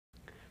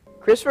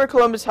Christopher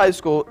Columbus High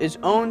School is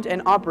owned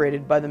and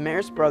operated by the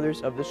Marist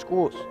brothers of the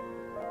schools.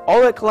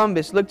 All at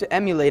Columbus look to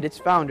emulate its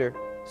founder,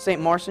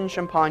 St. Martin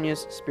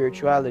Champagne's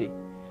spirituality.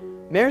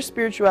 Marist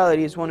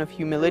spirituality is one of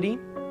humility,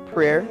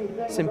 prayer,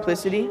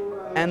 simplicity,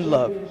 and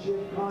love.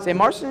 St.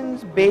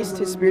 Martin's based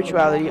his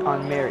spirituality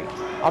on Mary,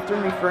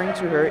 often referring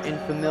to her in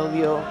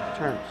familial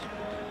terms,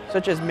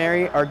 such as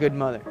Mary, our good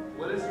mother.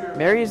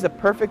 Mary is the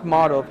perfect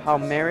model of how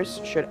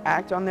Marists should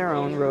act on their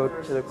own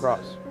road to the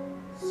cross.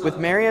 With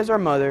Mary as our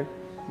mother,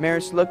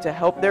 Marists look to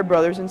help their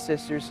brothers and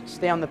sisters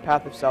stay on the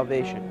path of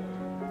salvation.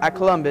 At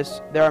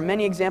Columbus, there are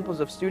many examples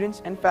of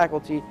students and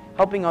faculty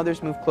helping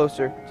others move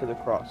closer to the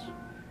cross.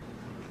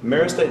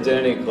 Marist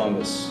identity in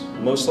Columbus.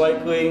 Most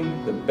likely,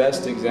 the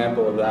best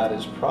example of that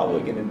is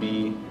probably going to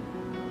be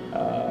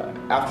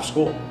after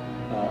school.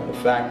 The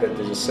fact that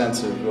there's a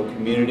sense of real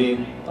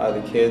community. A lot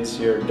of the kids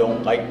here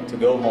don't like to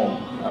go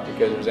home, not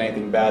because there's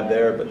anything bad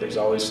there, but there's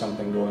always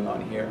something going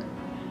on here.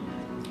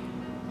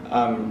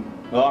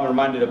 Well, I'm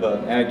reminded of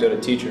an anecdote a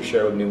teacher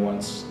shared with me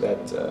once,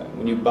 that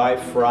when you buy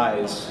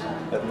fries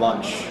at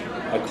lunch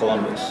at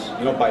Columbus,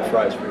 you don't buy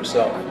fries for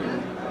yourself,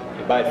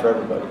 you buy it for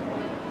everybody.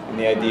 And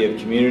the idea of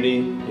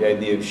community, the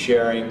idea of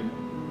sharing,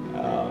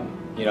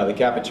 the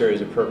cafeteria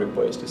is a perfect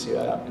place to see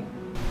that happen.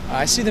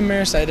 I see the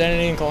Marist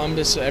identity in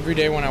Columbus every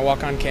day when I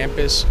walk on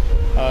campus.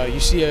 You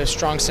see a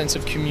strong sense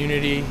of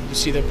community, you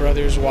see the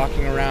brothers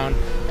walking around,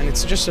 and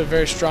it's just a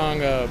very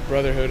strong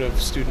brotherhood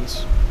of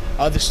students.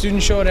 The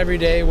students show it every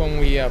day when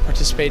we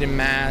participate in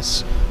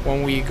Mass,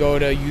 when we go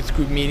to youth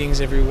group meetings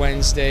every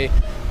Wednesday.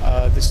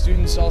 The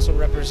students also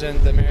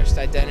represent the Marist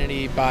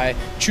identity by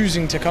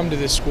choosing to come to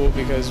this school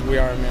because we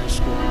are a Marist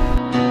school.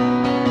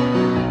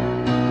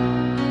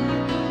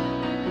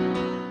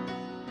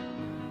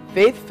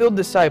 Faith-filled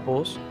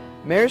disciples,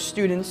 Marist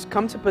students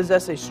come to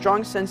possess a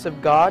strong sense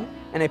of God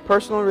and a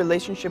personal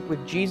relationship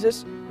with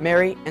Jesus,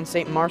 Mary, and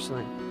St.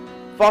 Marcelin,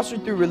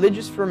 fostered through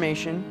religious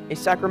formation, a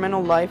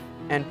sacramental life,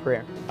 and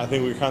prayer. I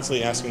think we're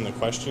constantly asking the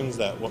questions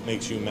that what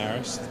makes you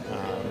Marist,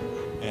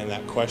 and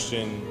that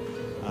question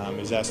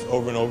is asked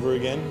over and over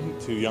again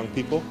to young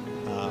people,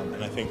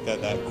 and I think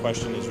that that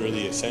question is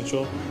really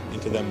essential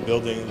into them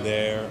building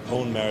their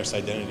own Marist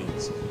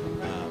identities.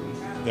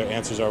 Their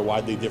answers are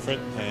widely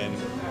different and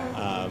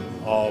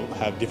all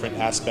have different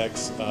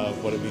aspects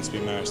of what it means to be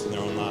Marist in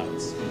their own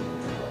lives.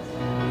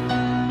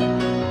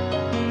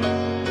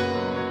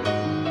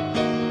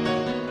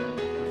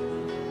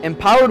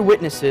 Empowered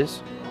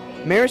witnesses,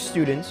 Marist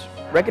students,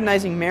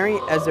 recognizing Mary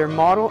as their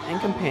model and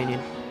companion,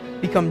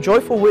 become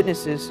joyful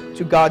witnesses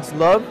to God's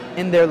love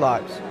in their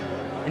lives,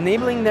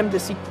 enabling them to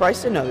seek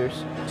Christ in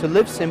others, to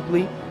live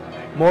simply,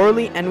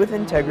 morally, and with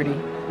integrity,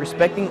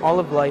 respecting all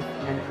of life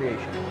and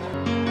creation.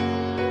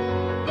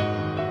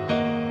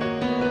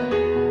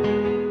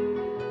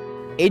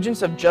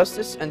 Agents of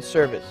justice and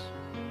service.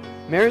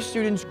 Marist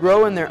students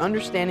grow in their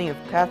understanding of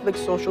Catholic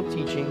social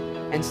teaching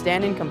and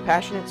stand in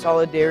compassionate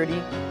solidarity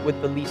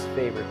with the least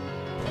favored.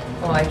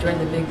 I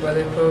joined the Big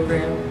Brother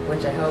program,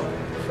 which I help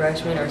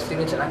freshmen or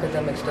students in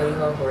academic study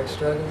hall who are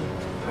struggling.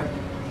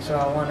 So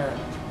I want to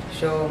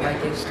show my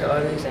gifts to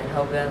others and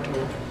help them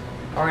who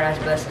aren't as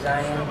blessed as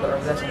I am, but are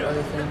blessed in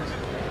other things.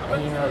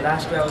 And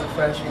last year I was a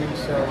freshman,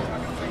 so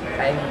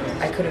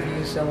I could have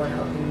used someone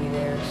helping me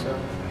there. So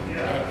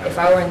and if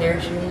I were in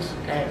their shoes,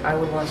 and I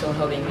would want someone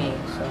helping me.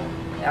 So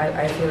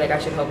I feel like I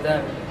should help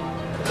them,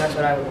 because that's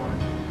what I would want.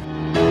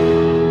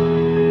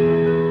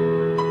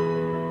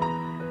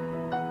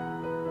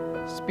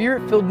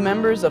 Spirit-filled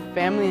members of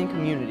family and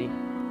community,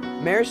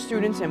 Marist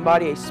students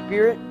embody a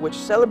spirit which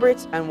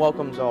celebrates and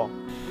welcomes all.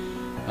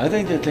 I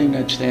think the thing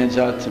that stands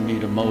out to me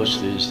the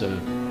most is the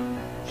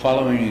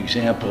following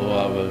example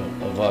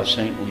of our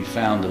saintly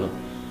founder,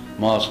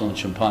 Marcelin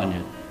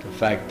Champagne. The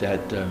fact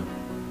that a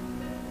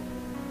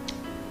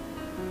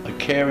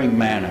caring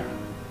manner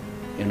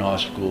in our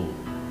school.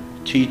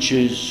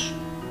 Teachers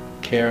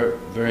care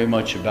very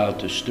much about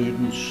the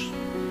students.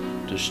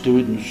 The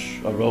students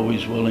are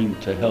always willing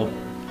to help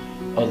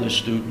other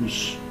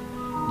students.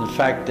 The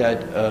fact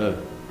that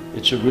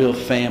it's a real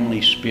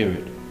family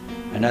spirit,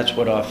 and that's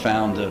what our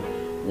founder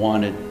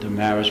wanted the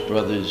Marist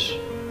brothers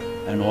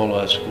and all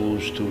our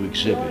schools to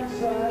exhibit,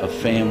 a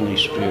family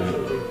spirit,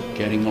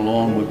 getting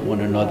along with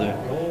one another,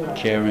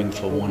 caring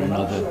for one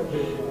another.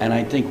 And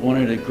I think one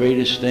of the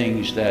greatest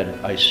things that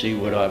I see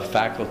with our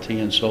faculty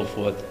and so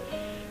forth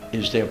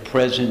is their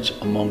presence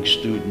among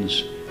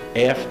students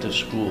after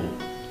school,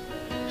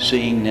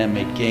 seeing them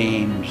at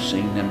games,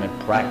 seeing them at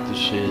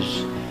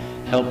practices,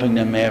 helping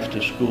them after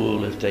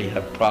school if they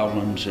have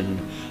problems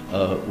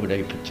with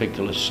a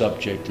particular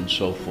subject and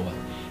so forth.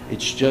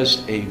 It's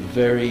just a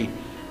very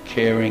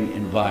caring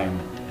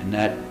environment, and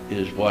that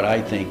is what I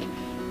think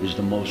is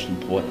the most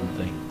important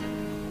thing.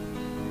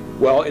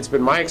 Well, it's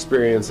been my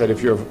experience that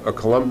if you're a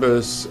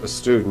Columbus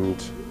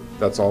student,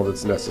 that's all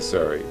that's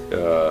necessary.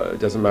 It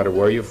doesn't matter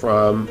where you're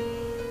from,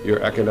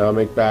 your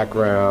economic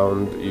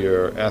background,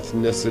 your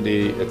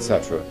ethnicity,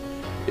 etc.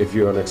 If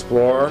you're an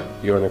explorer,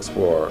 you're an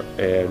explorer.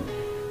 And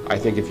I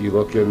think if you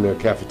look in the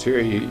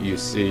cafeteria, you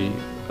see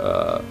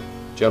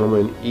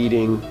gentlemen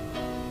eating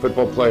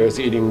football players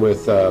eating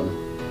with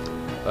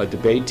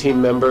debate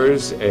team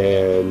members,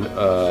 and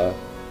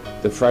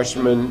the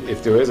freshmen,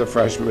 if there is a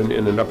freshman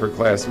in an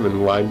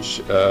upperclassman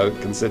lunch,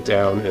 can sit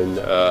down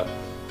and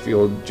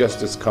feel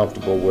just as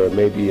comfortable, where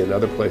maybe in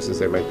other places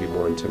they might be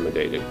more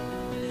intimidated.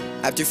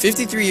 After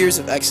 53 years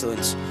of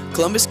excellence,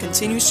 Columbus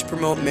continues to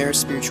promote Marist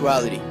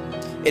spirituality.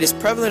 It is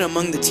prevalent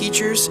among the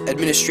teachers,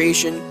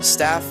 administration,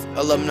 staff,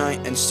 alumni,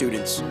 and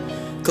students.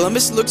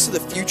 Columbus looks to the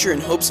future in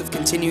hopes of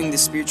continuing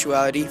this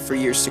spirituality for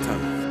years to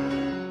come.